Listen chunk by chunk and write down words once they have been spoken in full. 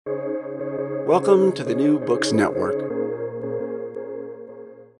Welcome to the New Books Network.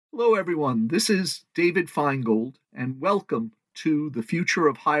 Hello, everyone. This is David Feingold, and welcome to The Future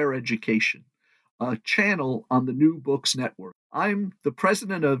of Higher Education, a channel on the New Books Network. I'm the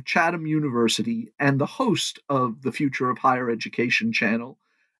president of Chatham University and the host of the Future of Higher Education channel.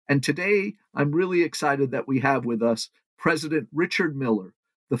 And today, I'm really excited that we have with us President Richard Miller,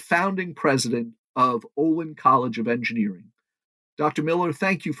 the founding president of Olin College of Engineering. Dr. Miller,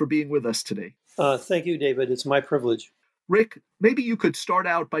 thank you for being with us today. Thank you, David. It's my privilege. Rick, maybe you could start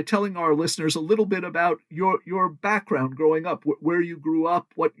out by telling our listeners a little bit about your background growing up, where you grew up,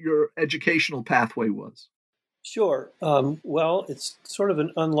 what your educational pathway was. Sure. Well, it's sort of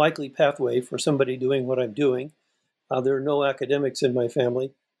an unlikely pathway for somebody doing what I'm doing. There are no academics in my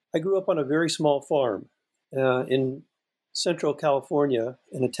family. I grew up on a very small farm in central California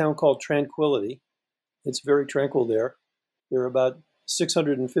in a town called Tranquility. It's very tranquil there. There are about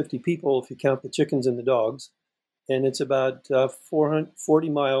 650 people if you count the chickens and the dogs. And it's about 440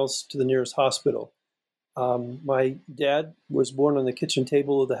 miles to the nearest hospital. My dad was born on the kitchen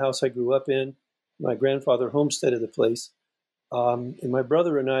table of the house I grew up in. My grandfather homesteaded the place. And my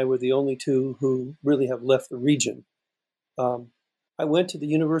brother and I were the only two who really have left the region. I went to the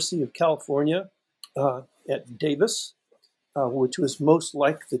University of California at Davis, which was most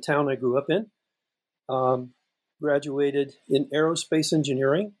like the town I grew up in. Graduated in aerospace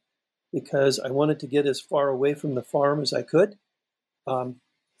engineering because I wanted to get as far away from the farm as I could.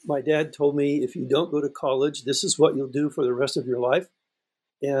 My dad told me, if you don't go to college, this is what you'll do for the rest of your life.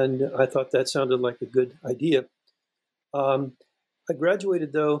 And I thought that sounded like a good idea. I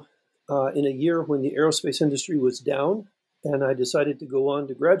graduated, though, in a year when the aerospace industry was down, and I decided to go on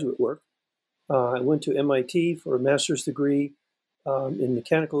to graduate work. I went to MIT for a master's degree in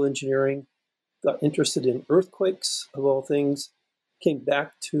mechanical engineering, got interested in earthquakes, of all things, came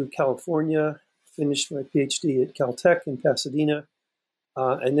back to California, finished my PhD at Caltech in Pasadena,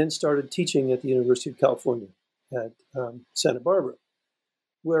 and then started teaching at the University of California at Santa Barbara,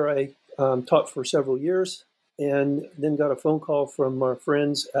 where I taught for several years, and then got a phone call from our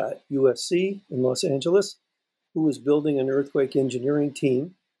friends at USC in Los Angeles, who was building an earthquake engineering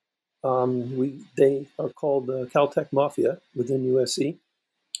team. They are called the Caltech Mafia within USC,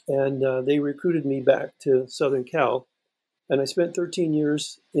 and they recruited me back to Southern Cal. And I spent 13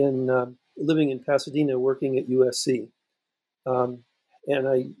 years living in Pasadena working at USC. And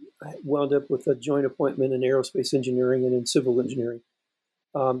I wound up with a joint appointment in aerospace engineering and in civil engineering.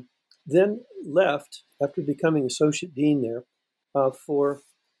 Then left after becoming associate dean there for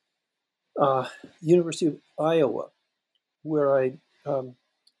University of Iowa, where I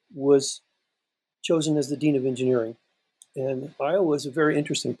was chosen as the dean of engineering. And Iowa is a very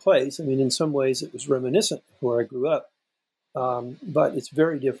interesting place. I mean, in some ways, it was reminiscent of where I grew up. But it's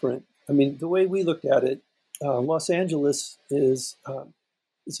very different. I mean, the way we looked at it, Los Angeles is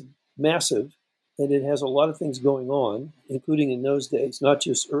massive, and it has a lot of things going on, including in those days, not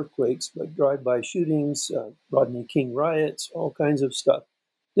just earthquakes, but drive-by shootings, Rodney King riots, all kinds of stuff,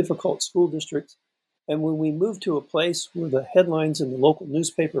 difficult school districts. And when we moved to a place where the headlines in the local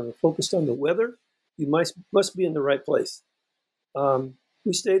newspaper are focused on the weather, you must be in the right place.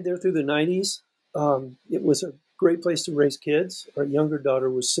 We stayed there through the 90s. It was a great place to raise kids. Our younger daughter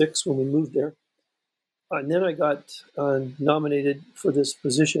was 6 when we moved there. And then I got nominated for this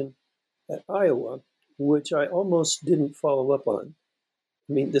position at Iowa, which I almost didn't follow up on.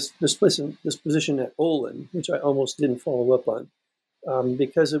 I mean, this position at Olin, which I almost didn't follow up on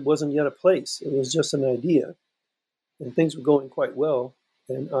because it wasn't yet a place. It was just an idea. And things were going quite well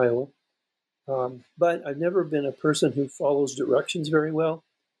in Iowa. But I've never been a person who follows directions very well.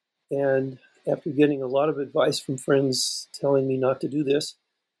 And after getting a lot of advice from friends telling me not to do this,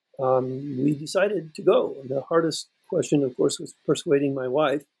 we decided to go. And the hardest question, of course, was persuading my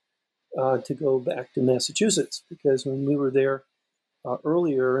wife to go back to Massachusetts, because when we were there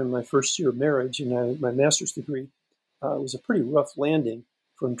earlier in my first year of marriage and my master's degree, it was a pretty rough landing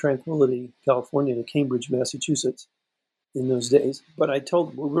from Tranquility, California to Cambridge, Massachusetts in those days. But I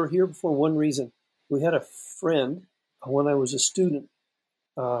told we were here for one reason. We had a friend when I was a student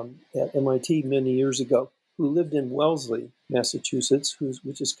at MIT many years ago who lived in Wellesley, Massachusetts,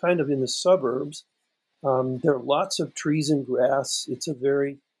 which is kind of in the suburbs. There are lots of trees and grass. It's a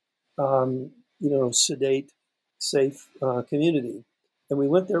very, sedate, safe community. And we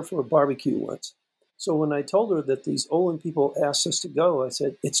went there for a barbecue once. So when I told her that these Olin people asked us to go, I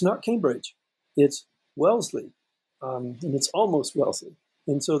said, it's not Cambridge, it's Wellesley. And it's almost Wellesley.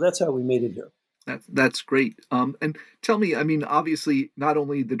 And so that's how we made it here. That's great. And tell me, I mean, obviously, not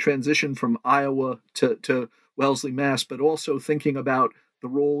only the transition from Iowa to Wellesley, Mass, but also thinking about the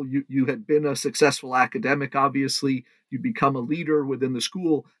role. You had been a successful academic, obviously. You'd become a leader within the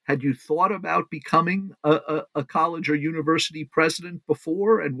school. Had you thought about becoming a college or university president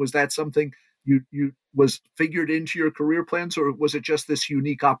before? And was that something you was figured into your career plans, or was it just this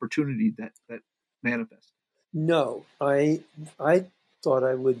unique opportunity that manifested? No, I thought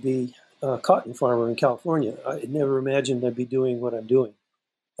I would be a cotton farmer in California. I never imagined I'd be doing what I'm doing.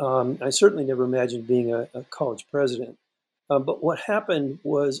 I certainly never imagined being a college president. But what happened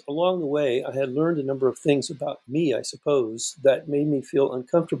was along the way, I had learned a number of things about me, I suppose, that made me feel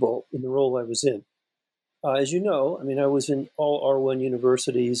uncomfortable in the role I was in. As you know, I mean, I was in all R1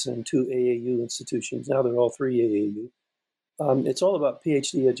 universities and 2 AAU institutions. Now they're all 3 AAU. It's all about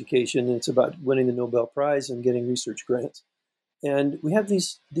PhD education. And it's about winning the Nobel Prize and getting research grants. And we have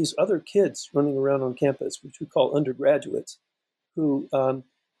these other kids running around on campus, which we call undergraduates, who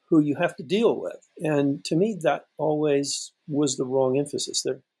you have to deal with. And to me, that always was the wrong emphasis.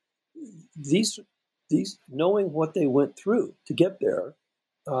 These knowing what they went through to get there,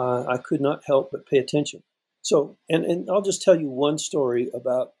 I could not help but pay attention. So, and I'll just tell you one story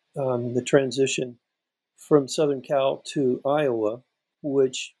about the transition from Southern Cal to Iowa,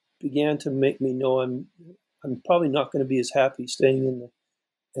 which began to make me know I'm probably not going to be as happy staying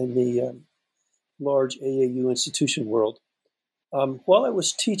in the large AAU institution world. While I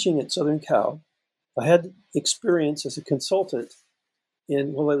was teaching at Southern Cal, I had experience as a consultant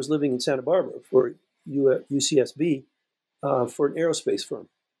while I was living in Santa Barbara for UCSB for an aerospace firm.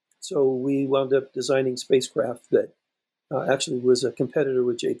 So we wound up designing spacecraft that actually was a competitor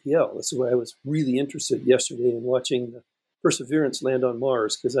with JPL. That's why I was really interested yesterday in watching the Perseverance land on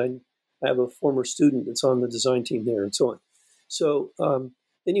Mars, because I have a former student that's on the design team there and so on. So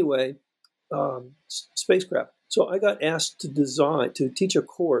anyway, spacecraft. So I got asked to teach a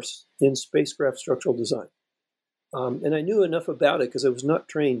course in spacecraft structural design. And I knew enough about it because I was not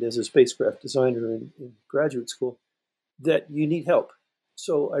trained as a spacecraft designer in graduate school, that you need help.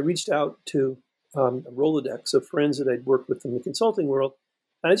 So I reached out to a Rolodex of friends that I'd worked with in the consulting world.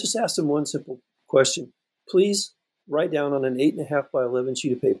 And I just asked them one simple question. Please write down on an 8.5 by 11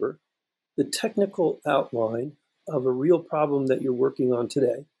 sheet of paper the technical outline of a real problem that you're working on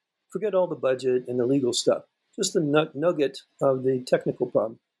today. Forget all the budget and the legal stuff. Just the nugget of the technical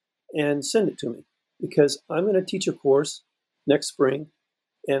problem, and send it to me, because I'm going to teach a course next spring,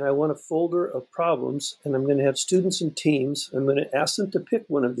 and I want a folder of problems, and I'm going to have students and teams. I'm going to ask them to pick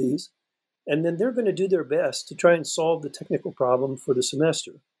one of these, and then they're going to do their best to try and solve the technical problem for the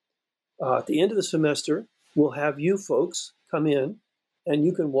semester. At the end of the semester, we'll have you folks come in, and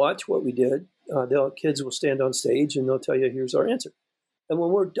you can watch what we did. The kids will stand on stage, and they'll tell you, here's our answer. And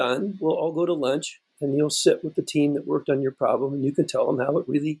when we're done, we'll all go to lunch, and you'll sit with the team that worked on your problem, and you can tell them how it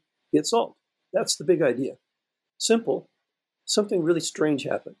really gets solved. That's the big idea. Simple. Something really strange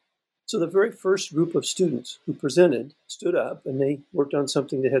happened. So the very first group of students who presented stood up, and they worked on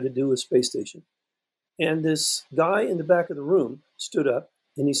something that had to do with space station. And this guy in the back of the room stood up,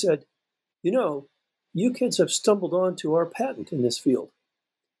 and he said, you kids have stumbled onto our patent in this field.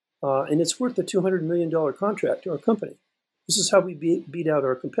 And it's worth a $200 million contract to our company. This is how we beat out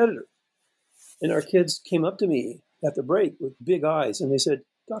our competitor. And our kids came up to me at the break with big eyes, and they said,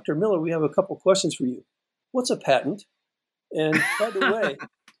 Dr. Miller, we have a couple questions for you. What's a patent? And by the way,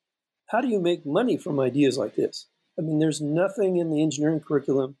 how do you make money from ideas like this? I mean, there's nothing in the engineering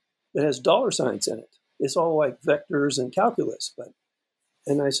curriculum that has dollar signs in it. It's all like vectors and calculus.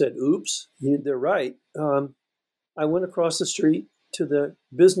 And I said, oops, they're right. I went across the street to the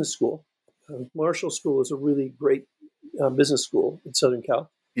business school. Marshall School is a really great business school in Southern Cal.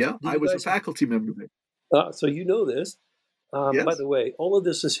 Yeah, I was a faculty member there. So you know this. Yes. By the way, all of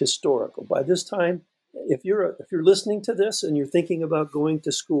this is historical. By this time, if you're listening to this and you're thinking about going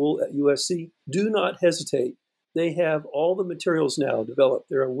to school at USC, do not hesitate. They have all the materials now developed.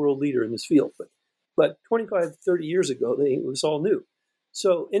 They're a world leader in this field. But 25, 30 years ago, it was all new.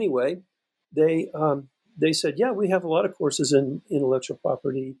 So anyway, they said, yeah, we have a lot of courses in intellectual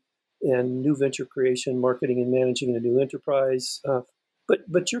property and new venture creation, marketing and managing a new enterprise.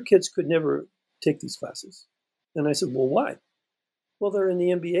 But your kids could never take these classes. And I said, well, why? Well, they're in the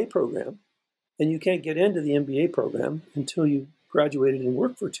MBA program, and you can't get into the MBA program until you graduated and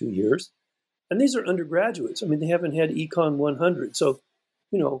worked for 2 years. And these are undergraduates. I mean, they haven't had Econ 100. So,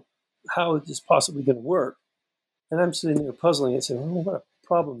 how is this possibly going to work? And I'm sitting there puzzling and saying, oh, what a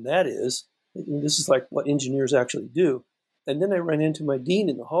problem that is. This is like what engineers actually do. And then I ran into my dean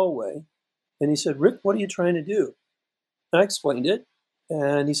in the hallway, and he said, Rick, what are you trying to do? And I explained it.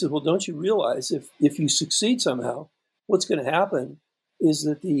 And he said, well, don't you realize if you succeed somehow, what's going to happen is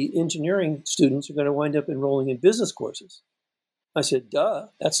that the engineering students are going to wind up enrolling in business courses. I said, duh,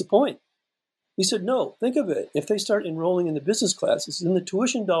 that's the point. He said, no, think of it. If they start enrolling in the business classes, then the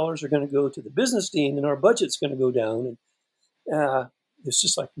tuition dollars are going to go to the business dean and our budget's going to go down. And it's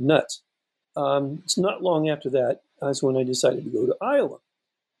just like nuts. It's not long after that is when I decided to go to Iowa,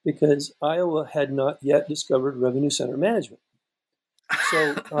 because Iowa had not yet discovered revenue center management.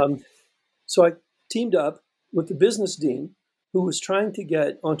 So I teamed up with the business dean, who was trying to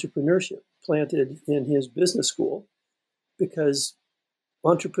get entrepreneurship planted in his business school, because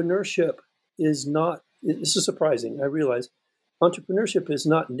entrepreneurship is not, this is surprising, I realize, entrepreneurship is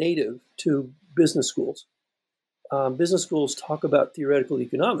not native to business schools. Business schools talk about theoretical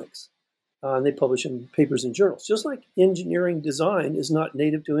economics, and they publish in papers and journals, just like engineering design is not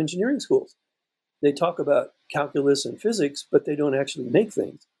native to engineering schools. They talk about calculus and physics, but they don't actually make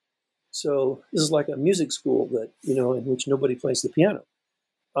things. So this is like a music school that, in which nobody plays the piano.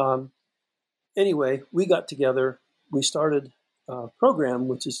 Anyway, we got together, we started a program,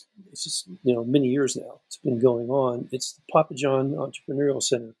 which is, it's just, many years now. It's been going on. It's the Papa John Entrepreneurial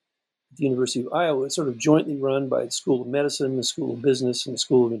Center at the University of Iowa. It's sort of jointly run by the School of Medicine, the School of Business, and the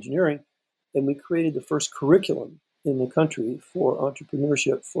School of Engineering. And we created the first curriculum in the country for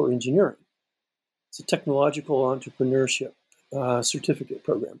entrepreneurship for engineering. It's a technological entrepreneurship certificate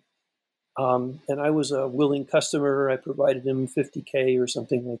program. And I was a willing customer. I provided him $50K or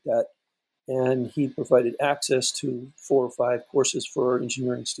something like that. And he provided access to 4 or 5 courses for our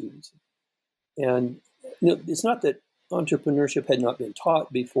engineering students. And it's not that entrepreneurship had not been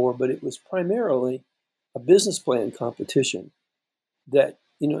taught before, but it was primarily a business plan competition that,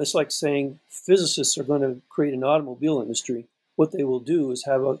 it's like saying physicists are going to create an automobile industry. What they will do is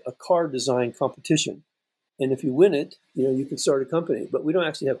have a car design competition. And if you win it, you can start a company, but we don't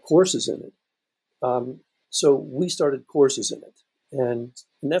actually have courses in it. So we started courses in it. And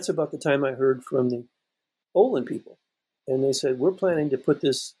that's about the time I heard from the Olin people. And they said, we're planning to put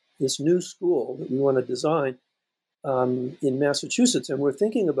this new school that we want to design in Massachusetts. And we're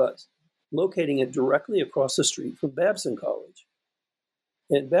thinking about locating it directly across the street from Babson College.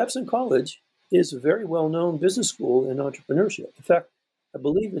 And Babson College is a very well-known business school in entrepreneurship. In fact, I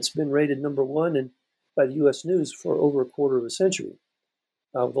believe it's been rated #1 by the U.S. News for over a quarter of a century,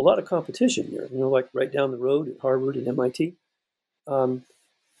 with a lot of competition here, like right down the road at Harvard and MIT. And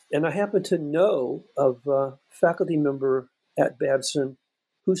I happen to know of a faculty member at Babson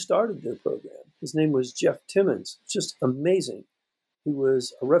who started their program. His name was Jeff Timmons. Just amazing. He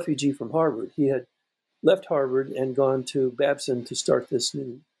was a refugee from Harvard. He had left Harvard and gone to Babson to start this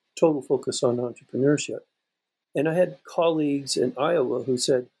new total focus on entrepreneurship. And I had colleagues in Iowa who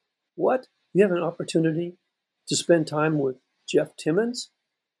said, what? You have an opportunity to spend time with Jeff Timmons?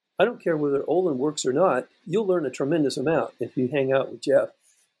 I don't care whether Olin works or not. You'll learn a tremendous amount if you hang out with Jeff.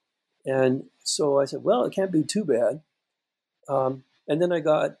 And so I said, well, it can't be too bad. And then I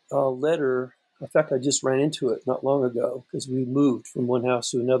got a letter. In fact, I just ran into it not long ago because we moved from one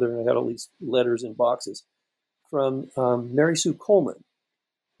house to another, and I got all these letters in boxes from Mary Sue Coleman,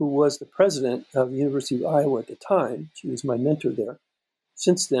 who was the president of the University of Iowa at the time. She was my mentor there.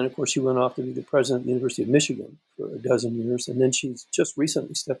 Since then, of course, she went off to be the president of the University of Michigan for a dozen years, and then she's just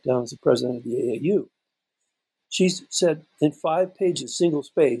recently stepped down as the president of the AAU. She said in 5 pages,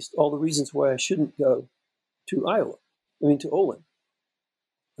 single-spaced, all the reasons why I shouldn't go to Olin.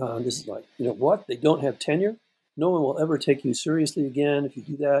 This is like, what? They don't have tenure? No one will ever take you seriously again if you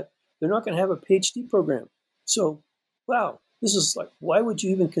do that. They're not going to have a PhD program. So, wow, this is like, why would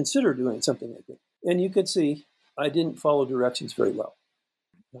you even consider doing something like that? And you can see I didn't follow directions very well.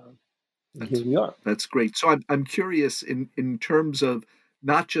 Here we are. That's great. So I'm curious in terms of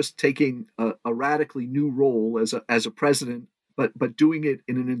not just taking a radically new role as a president, but doing it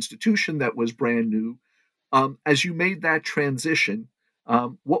in an institution that was brand new. As you made that transition,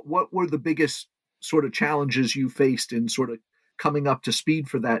 what were the biggest sort of challenges you faced in sort of coming up to speed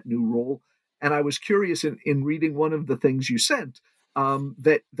for that new role? And I was curious in reading one of the things you sent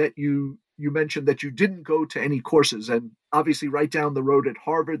that you mentioned that you didn't go to any courses, and obviously right down the road at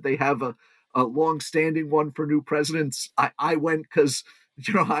Harvard they have a long-standing one for new presidents. I went because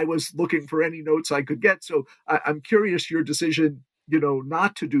I was looking for any notes I could get. So I'm curious your decision,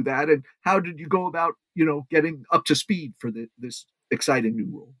 not to do that, and how did you go about getting up to speed for this exciting new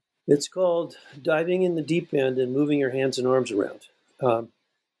role? It's called diving in the deep end and moving your hands and arms around.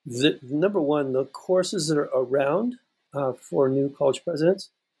 Number one, the courses that are around for new college presidents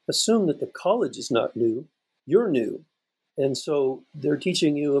assume that the college is not new, you're new. And so they're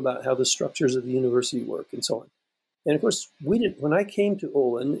teaching you about how the structures of the university work and so on. And of course, when I came to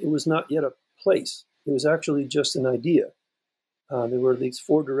Olin, it was not yet a place. It was actually just an idea. There were these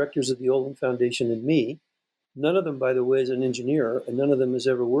 4 directors of the Olin Foundation and me. None of them, by the way, is an engineer, and none of them has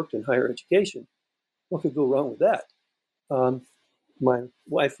ever worked in higher education. What could go wrong with that? My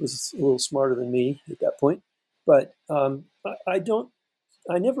wife was a little smarter than me at that point, but I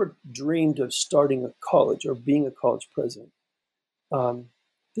never dreamed of starting a college or being a college president.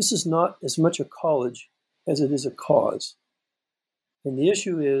 This is not as much a college as it is a cause. And the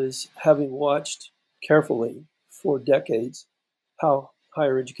issue is, having watched carefully for decades how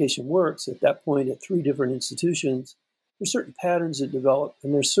higher education works, at that point at 3 different institutions, there's certain patterns that develop,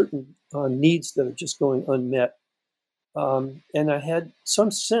 and there's certain needs that are just going unmet. And I had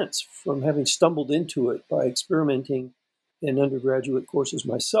some sense from having stumbled into it by experimenting in undergraduate courses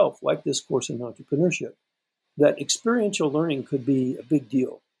myself, like this course in entrepreneurship, that experiential learning could be a big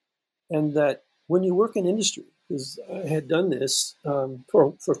deal. And that when you work in industry, because I had done this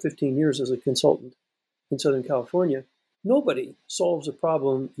for 15 years as a consultant in Southern California, nobody solves a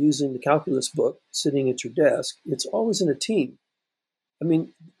problem using the calculus book sitting at your desk. It's always in a team. I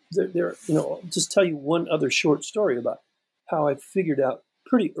mean, I'll just tell you one other short story about how I figured out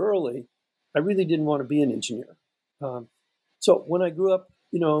pretty early I really didn't want to be an engineer. So when I grew up,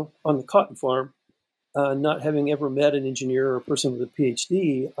 on the cotton farm, not having ever met an engineer or a person with a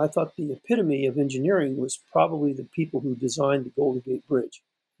PhD, I thought the epitome of engineering was probably the people who designed the Golden Gate Bridge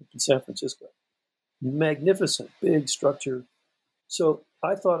in San Francisco. Magnificent, big structure. So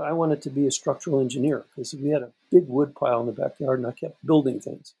I thought I wanted to be a structural engineer because we had a big wood pile in the backyard and I kept building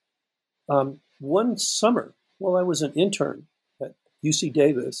things. One summer, while I was an intern at UC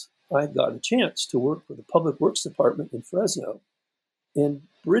Davis, I got a chance to work for the Public Works Department in Fresno in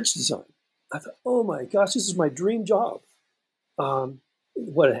bridge design. I thought, oh my gosh, this is my dream job.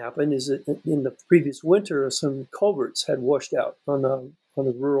 What had happened is that in the previous winter, some culverts had washed out on the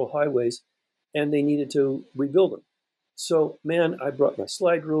rural highways, and they needed to rebuild them. So, man, I brought my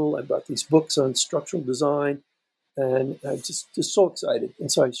slide rule. I brought these books on structural design, and I just so excited.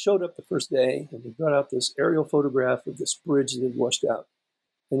 And so I showed up the first day, and they brought out this aerial photograph of this bridge that had washed out.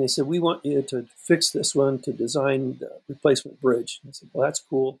 And they said, we want you to fix this one, to design the replacement bridge. And I said, well, that's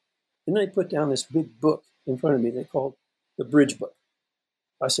cool. And then they put down this big book in front of me they called the Bridge Book.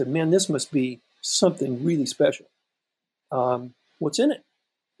 I said, man, this must be something really special. What's in it?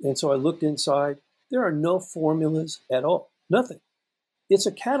 And so I looked inside. There are no formulas at all, nothing. It's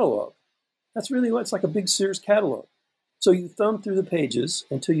a catalog. That's really what it's like, a big Sears catalog. So you thumb through the pages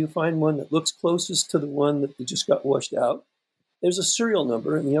until you find one that looks closest to the one that you just got washed out. There's a serial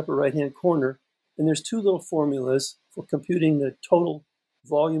number in the upper right-hand corner, and there's 2 little formulas for computing the total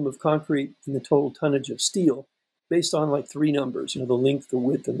volume of concrete and the total tonnage of steel based on like 3 numbers, the length, the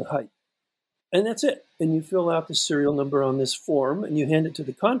width, and the height. And that's it. And you fill out the serial number on this form, and you hand it to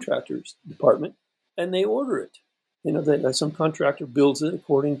the contractor's department, and they order it. Some contractor builds it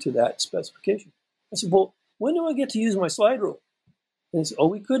according to that specification. I said, well, when do I get to use my slide rule? And they said, oh,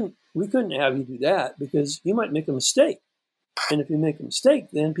 we couldn't have you do that because you might make a mistake. And if you make a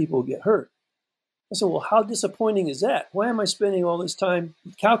mistake, then people will get hurt. I said, well, how disappointing is that? Why am I spending all this time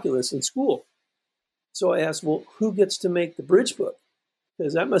with calculus in school? So I asked, well, who gets to make the bridge book?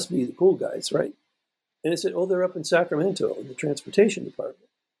 Because that must be the cool guys, right? And they said, oh, they're up in Sacramento in the transportation department.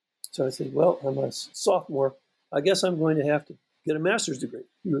 So I said, well, I'm a sophomore. I guess I'm going to have to get a master's degree.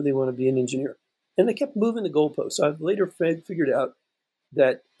 You really want to be an engineer. And they kept moving the goalposts. So I've later figured out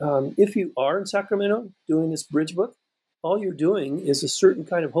that if you are in Sacramento doing this bridge book, all you're doing is a certain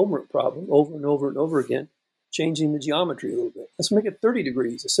kind of homework problem over and over and over again, changing the geometry a little bit. Let's make it 30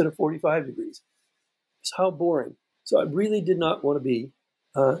 degrees instead of 45 degrees. It's how boring. So I really did not want to be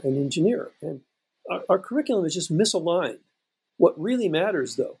an engineer. And our curriculum is just misaligned. What really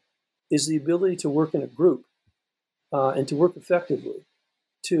matters, though, is the ability to work in a group and to work effectively,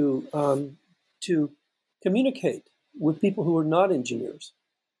 to communicate with people who are not engineers.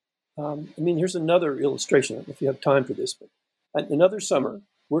 Here's another illustration. I don't know if you have time for this, but another summer,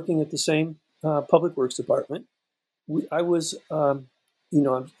 working at the same public works department, I was, I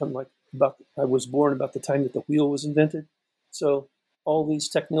was born about the time that the wheel was invented. So all these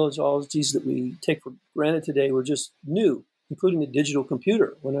technologies that we take for granted today were just new, including the digital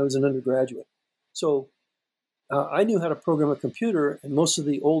computer when I was an undergraduate. So I knew how to program a computer, and most of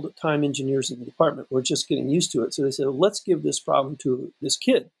the old-time engineers in the department were just getting used to it. So they said, let's give this problem to this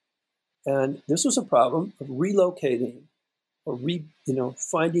kid. And this was a problem of relocating or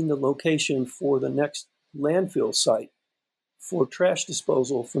finding the location for the next landfill site for trash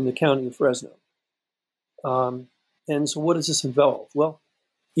disposal from the county of Fresno. And so what does this involve? Well,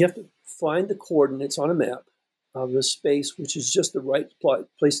 you have to find the coordinates on a map of the space, which is just the right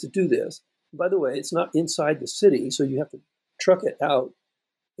place to do this. By the way, it's not inside the city, so you have to truck it out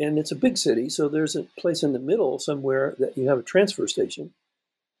And it's a big city, so there's a place in the middle somewhere that you have a transfer station.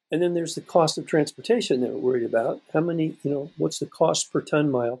 And then there's the cost of transportation they were worried about. How many, what's the cost per ton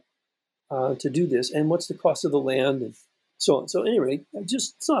mile to do this? And what's the cost of the land and so on. So anyway,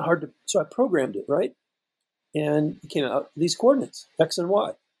 it's not hard to, so I programmed it, right? And it came out these coordinates, X and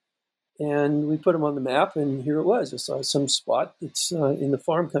Y. And we put them on the map, and here it was. I saw some spot that's in the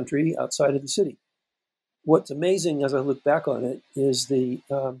farm country outside of the city. What's amazing as I look back on it is the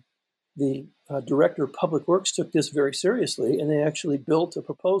director of public works took this very seriously, and they actually built a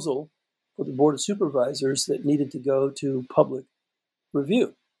proposal for the board of supervisors that needed to go to public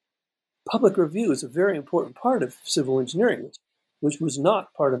review. Public review is a very important part of civil engineering, which was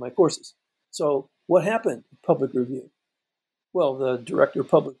not part of my courses. So what happened at public review? Well, the director of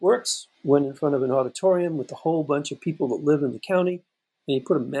public works went in front of an auditorium with a whole bunch of people that live in the county, and he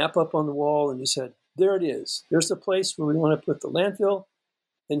put a map up on the wall, and he said, there it is. There's the place where we want to put the landfill,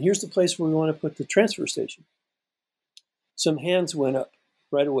 and here's the place where we want to put the transfer station. Some hands went up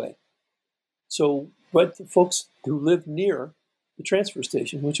right away. So the folks who lived near the transfer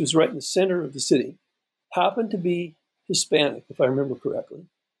station, which was right in the center of the city, happened to be Hispanic, if I remember correctly.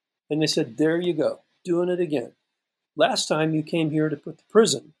 And they said, there you go, doing it again. Last time you came here to put the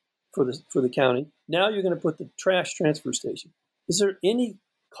prison for the county. Now you're going to put the trash transfer station. Is there any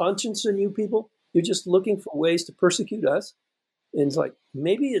conscience in you people? You're just looking for ways to persecute us. And it's like,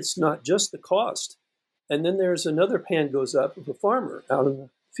 maybe it's not just the cost. And then there's another hand goes up of a farmer out in the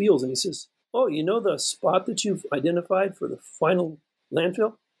fields, and he says, oh, you know the spot that you've identified for the final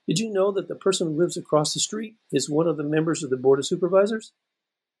landfill? Did you know that the person who lives across the street is one of the members of the board of supervisors?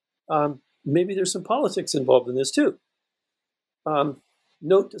 Maybe there's some politics involved in this too.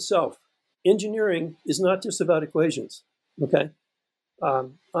 Note to self, engineering is not just about equations, okay?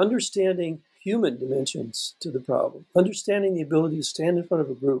 Understanding human dimensions to the problem, understanding the ability to stand in front of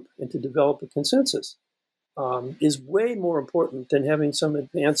a group and to develop a consensus is way more important than having some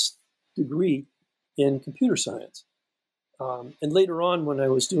advanced degree in computer science. And later on, when I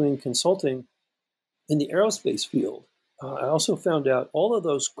was doing consulting in the aerospace field, I also found out all of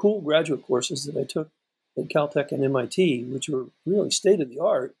those cool graduate courses that I took at Caltech and MIT, which were really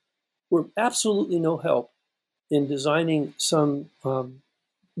state-of-the-art, were absolutely no help in designing some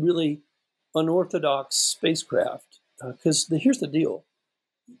really unorthodox spacecraft. Because here's the deal.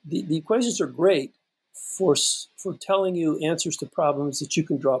 The equations are great for telling you answers to problems that you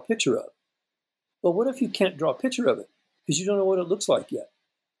can draw a picture of. But what if you can't draw a picture of it? Because you don't know what it looks like yet.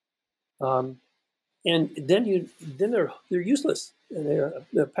 And then they're useless. And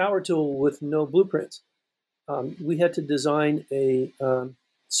they're a power tool with no blueprints. We had to design a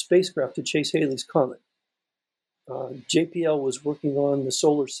spacecraft to chase Halley's Comet. JPL was working on the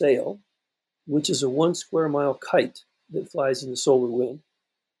solar sail, which is a 1 square mile kite that flies in the solar wind.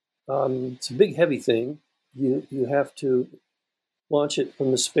 It's a big, heavy thing. You have to launch it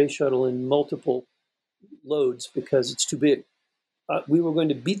from the space shuttle in multiple loads because it's too big. We were going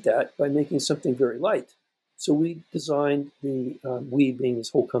to beat that by making something very light. So we designed we being this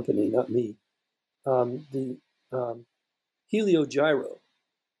whole company, not me, the Heliogyro.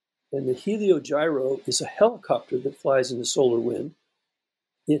 And the Heliogyro is a helicopter that flies in the solar wind.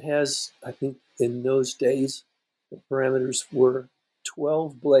 It has, I think, in those days, the parameters were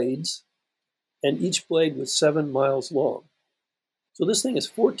 12 blades, and each blade was 7 miles long. So this thing is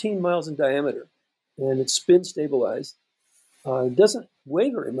 14 miles in diameter, and it's spin stabilized. It doesn't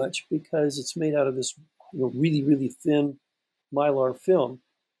weigh very much because it's made out of this really, really thin mylar film.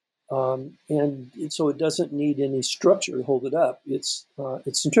 And so it doesn't need any structure to hold it up. Its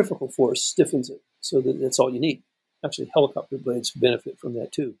centrifugal force stiffens it, so that that's all you need. Actually, helicopter blades benefit from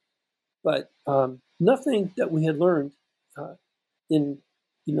that too. But nothing that we had learned in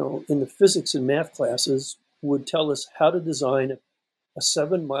the physics and math classes would tell us how to design a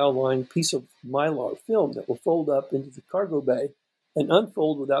 7-mile line piece of mylar film that will fold up into the cargo bay and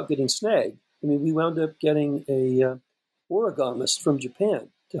unfold without getting snagged. I mean, we wound up getting a origamist from Japan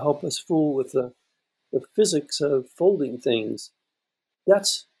to help us fool with the physics of folding things.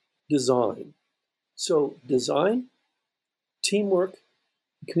 That's design. So design, teamwork,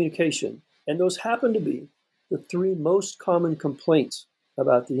 communication, and those happen to be the 3 most common complaints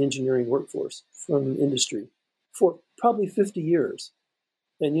about the engineering workforce from industry for probably 50 years.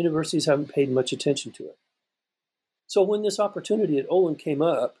 And universities haven't paid much attention to it. So when this opportunity at Olin came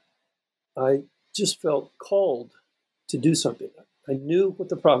up, I just felt called to do something. I knew what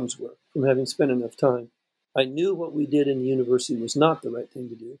the problems were from having spent enough time. I knew what we did in the university was not the right thing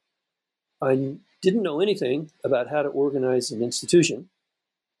to do. I didn't know anything about how to organize an institution.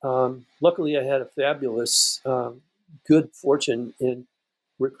 Luckily, I had a fabulous good fortune in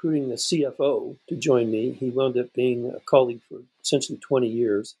recruiting the CFO to join me. He wound up being a colleague for essentially 20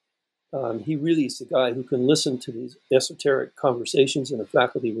 years. He really is the guy who can listen to these esoteric conversations in a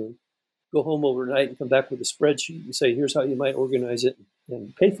faculty room, go home overnight and come back with a spreadsheet and say, here's how you might organize it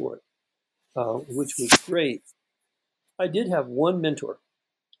and pay for it, which was great. I did have one mentor.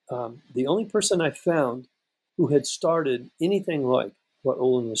 The only person I found who had started anything like what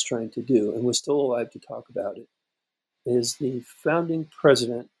Olin was trying to do and was still alive to talk about it is the founding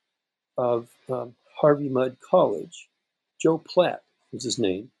president of Harvey Mudd College. Joe Platt was his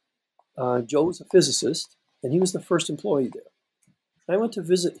name. Joe was a physicist, and he was the first employee there. I went to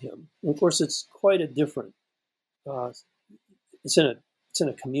visit him. And of course, it's quite a different. It's in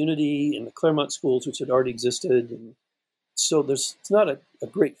a community in the Claremont schools, which had already existed, and so it's not a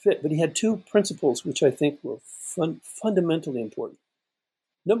great fit. But he had two principles which I think were fundamentally important.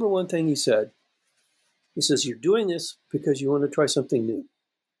 Number one thing he says, you're doing this because you want to try something new.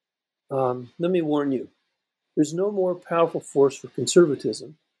 Let me warn you, there's no more powerful force for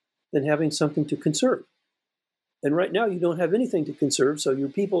conservatism than having something to conserve. And right now you don't have anything to conserve, so your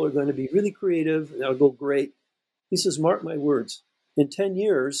people are going to be really creative, and that'll go great. He says, mark my words, in 10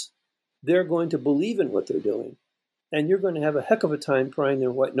 years, they're going to believe in what they're doing, and you're going to have a heck of a time prying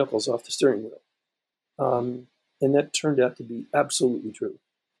their white knuckles off the steering wheel. And that turned out to be absolutely true.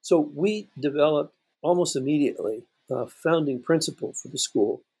 So we developed almost immediately a founding principle for the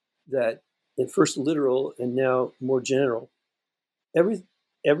school that, at first literal and now more general,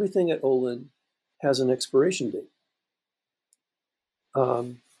 everything at Olin has an expiration date,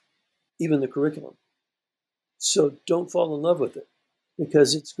 even the curriculum. So don't fall in love with it,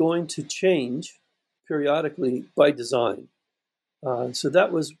 because it's going to change periodically by design. So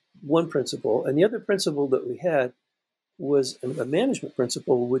that was one principle. And the other principle that we had was a management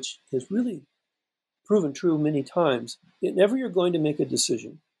principle, which has really proven true many times. Whenever you're going to make a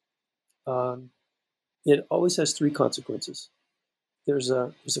decision, it always has three consequences. There's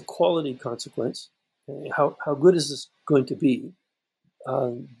a quality consequence. How good is this going to be?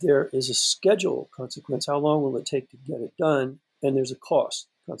 There is a schedule consequence. How long will it take to get it done? And there's a cost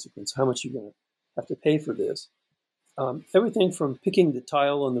consequence. How much you're going to have to pay for this? Everything from picking the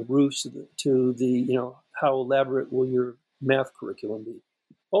tile on the roofs to the how elaborate will your math curriculum be?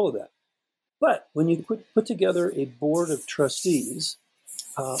 All of that. But when you put together a board of trustees,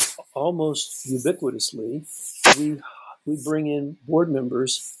 almost ubiquitously, we bring in board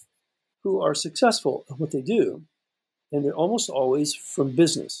members who are successful at what they do, and they're almost always from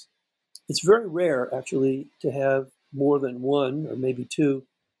business. It's very rare, actually, to have more than one or maybe two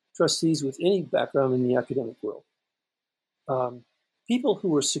trustees with any background in the academic world. People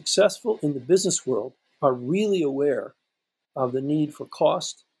who are successful in the business world are really aware of the need for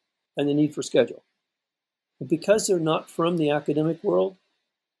cost and the need for schedule. And because they're not from the academic world,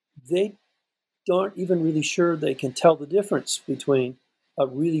 they aren't even really sure they can tell the difference between a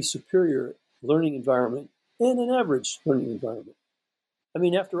really superior learning environment and an average learning environment. I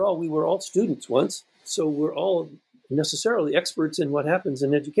mean, after all, we were all students once, so we're all necessarily experts in what happens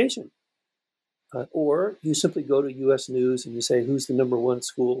in education. Or you simply go to U.S. News and you say, who's the number one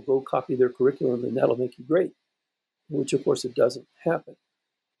school? Go copy their curriculum and that'll make you great, which of course it doesn't happen.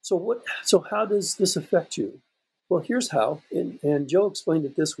 So how does this affect you? Well, here's how, and Joe explained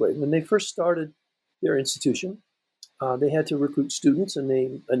it this way. When they first started their institution, they had to recruit students, and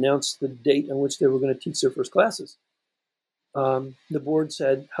they announced the date on which they were going to teach their first classes. The board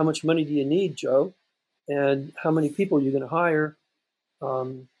said, how much money do you need, Joe? And how many people are you going to hire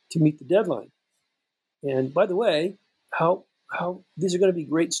to meet the deadline? And by the way, how these are going to be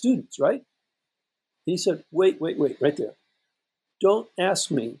great students, right? And he said, wait, right there. Don't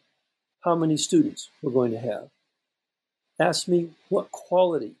ask me how many students we're going to have. Ask me what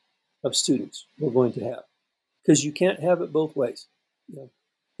quality of students we're going to have, because you can't have it both ways.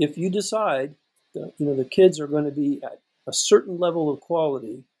 If you decide that, the kids are going to be at a certain level of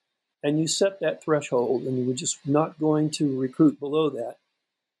quality, and you set that threshold, and you were just not going to recruit below that,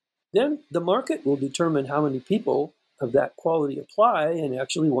 then the market will determine how many people of that quality apply and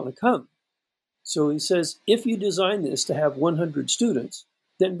actually want to come. So he says, if you design this to have 100 students,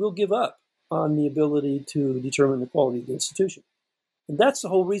 then we'll give up on the ability to determine the quality of the institution. And that's the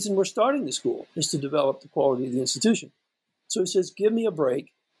whole reason we're starting the school, is to develop the quality of the institution. So he says, give me a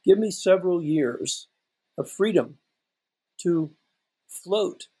break, give me several years of freedom to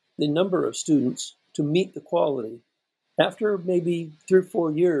float the number of students to meet the quality. After maybe 3 or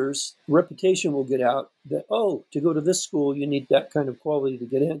 4 years, reputation will get out that, to go to this school, you need that kind of quality to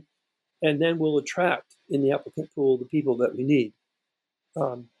get in. And then we'll attract in the applicant pool the people that we need.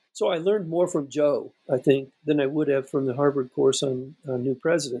 So I learned more from Joe, I think, than I would have from the Harvard course on new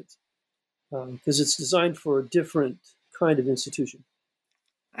presidents, because it's designed for a different kind of institution.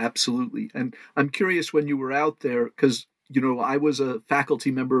 Absolutely. And I'm curious when you were out there, because, I was a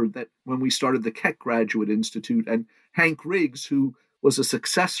faculty member that when we started the Keck Graduate Institute, and Hank Riggs, who was a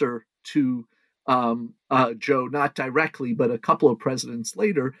successor to Joe, not directly, but a couple of presidents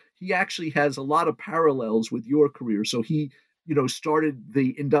later, he actually has a lot of parallels with your career. So he, started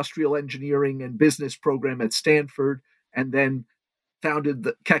the industrial engineering and business program at Stanford, and then founded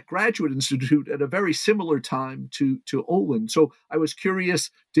the Keck Graduate Institute at a very similar time to Olin. So I was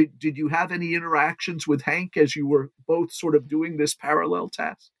curious, did you have any interactions with Hank as you were both sort of doing this parallel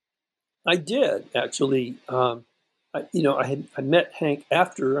task? I did actually. I met Hank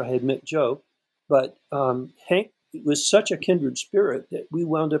after I had met Joe, but Hank was such a kindred spirit that we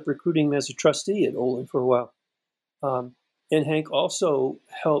wound up recruiting him as a trustee at Olin for a while. And Hank also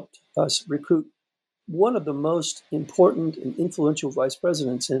helped us recruit one of the most important and influential vice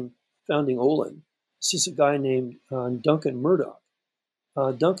presidents in founding Olin. This is a guy named Duncan Murdoch.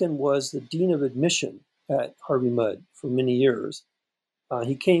 Duncan was the dean of admission at Harvey Mudd for many years.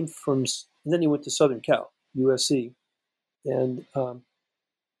 He came from, and then he went to Southern Cal, USC, and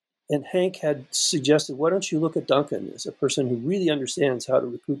Hank had suggested, why don't you look at Duncan as a person who really understands how to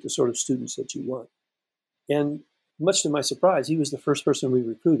recruit the sort of students that you want? And much to my surprise, he was the first person we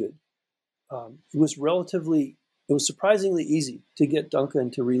recruited. It was surprisingly easy to get Duncan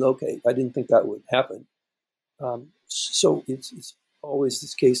to relocate. I didn't think that would happen. So it's always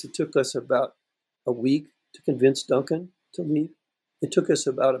this case. It took us about a week to convince Duncan to leave. It took us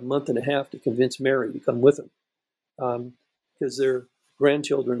about a month and a half to convince Mary to come with him, because their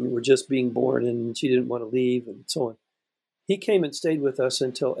grandchildren were just being born and she didn't want to leave and so on. He came and stayed with us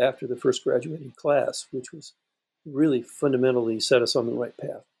until after the first graduating class, which was really fundamentally set us on the right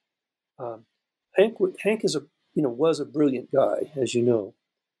path. Hank was a brilliant guy, as you know,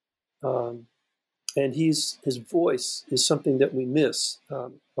 and his voice is something that we miss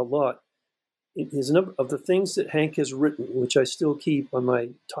a lot. His number of the things that Hank has written, which I still keep on my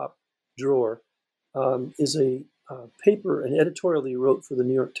top drawer, is a paper, an editorial he wrote for the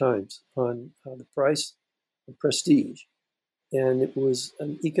New York Times on the price of prestige, and it was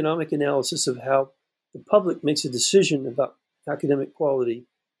an economic analysis of how the public makes a decision about academic quality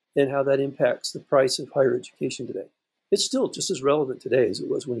and how that impacts the price of higher education today. It's still just as relevant today as it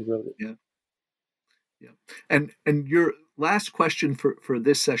was when he wrote it. Yeah. And your last question for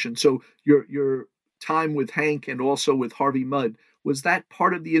this session. So your time with Hank and also with Harvey Mudd, was that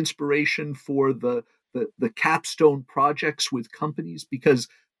part of the inspiration for the capstone projects with companies? Because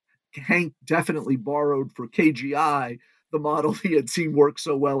Hank definitely borrowed for KGI the model he had seen work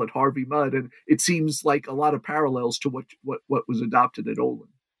so well at Harvey Mudd, and it seems like a lot of parallels to what was adopted at Olin.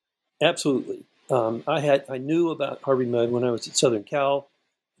 Absolutely. I knew about Harvey Mudd when I was at Southern Cal.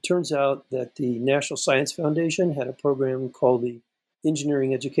 It turns out that the National Science Foundation had a program called the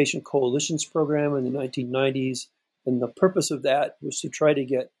Engineering Education Coalitions Program in the 1990s, and the purpose of that was to try to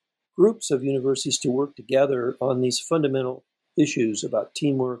get groups of universities to work together on these fundamental issues about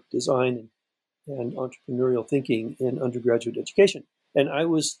teamwork, design, and entrepreneurial thinking in undergraduate education. And I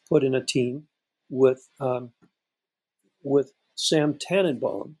was put in a team with Sam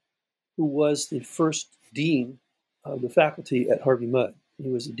Tannenbaum, who was the first dean of the faculty at Harvey Mudd. He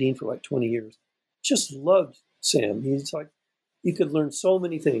was a dean for like 20 years. Just loved Sam. He's like, you could learn so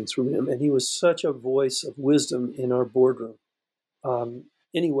many things from him, and he was such a voice of wisdom in our boardroom.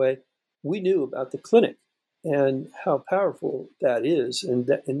 Anyway, we knew about the clinic and how powerful that is. And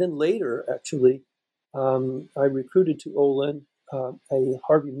then later, actually, I recruited to Olin a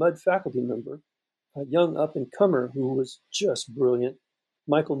Harvey Mudd faculty member, a young up-and-comer who was just brilliant.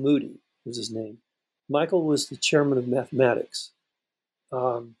 Michael Moody was his name. Michael was the chairman of mathematics.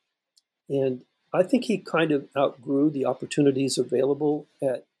 And I think he kind of outgrew the opportunities available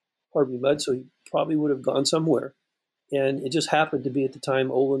at Harvey Mudd, so he probably would have gone somewhere. And it just happened to be at the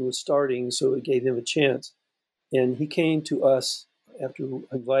time Olin was starting, so it gave him a chance. And he came to us after we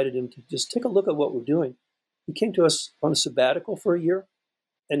invited him to just take a look at what we're doing. He came to us on a sabbatical for a year,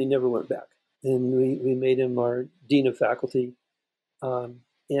 and he never went back. And we made him our dean of faculty.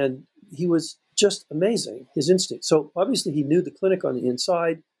 And he was just amazing, his instinct. So obviously he knew the clinic on the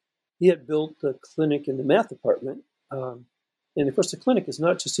inside. He had built the clinic in the math department. And of course, the clinic is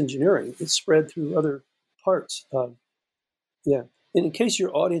not just engineering. It's spread through other parts. And in case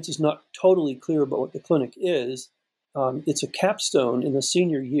your audience is not totally clear about what the clinic is, it's a capstone in the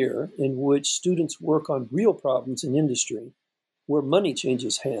senior year in which students work on real problems in industry where money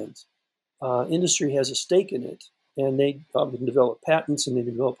changes hands. Industry has a stake in it, and they often develop patents and they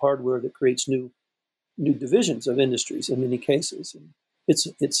develop hardware that creates new divisions of industries in many cases. And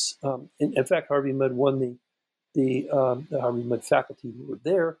in fact, Harvey Mudd won the Harvey Mudd faculty who were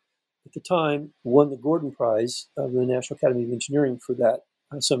there at the time won the Gordon Prize of the National Academy of Engineering for that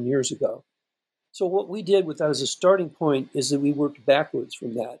some years ago. So what we did with that as a starting point is that we worked backwards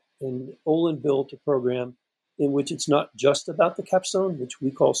from that. And Olin built a program in which it's not just about the capstone, which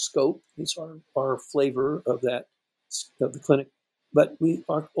we call scope. It's our flavor of that, of the clinic. But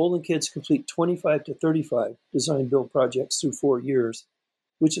our Olin kids complete 25 to 35 design build projects through 4 years,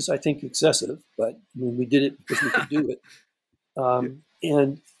 which is, I think, excessive. But I mean, we did it because we could do it.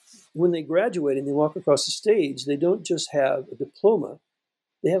 And when they graduate and they walk across the stage, they don't just have a diploma.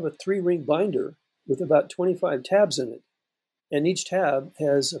 They have a 3-ring binder with about 25 tabs in it. And each tab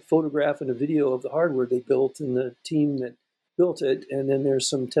has a photograph and a video of the hardware they built and the team that built it. And then there's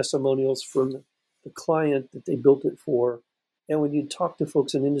some testimonials from the client that they built it for. And when you talk to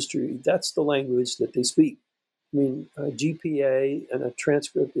folks in industry, that's the language that they speak. I mean, a GPA and a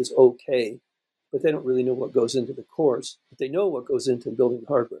transcript is okay, but they don't really know what goes into the course. But they know what goes into building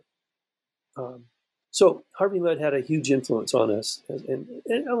hardware. So Harvey Mudd had a huge influence on us, and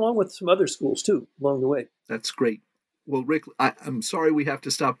along with some other schools too, along the way. That's great. Well, Rick, I'm sorry we have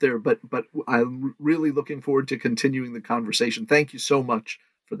to stop there, but I'm really looking forward to continuing the conversation. Thank you so much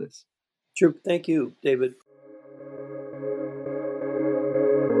for this. Sure. Thank you, David.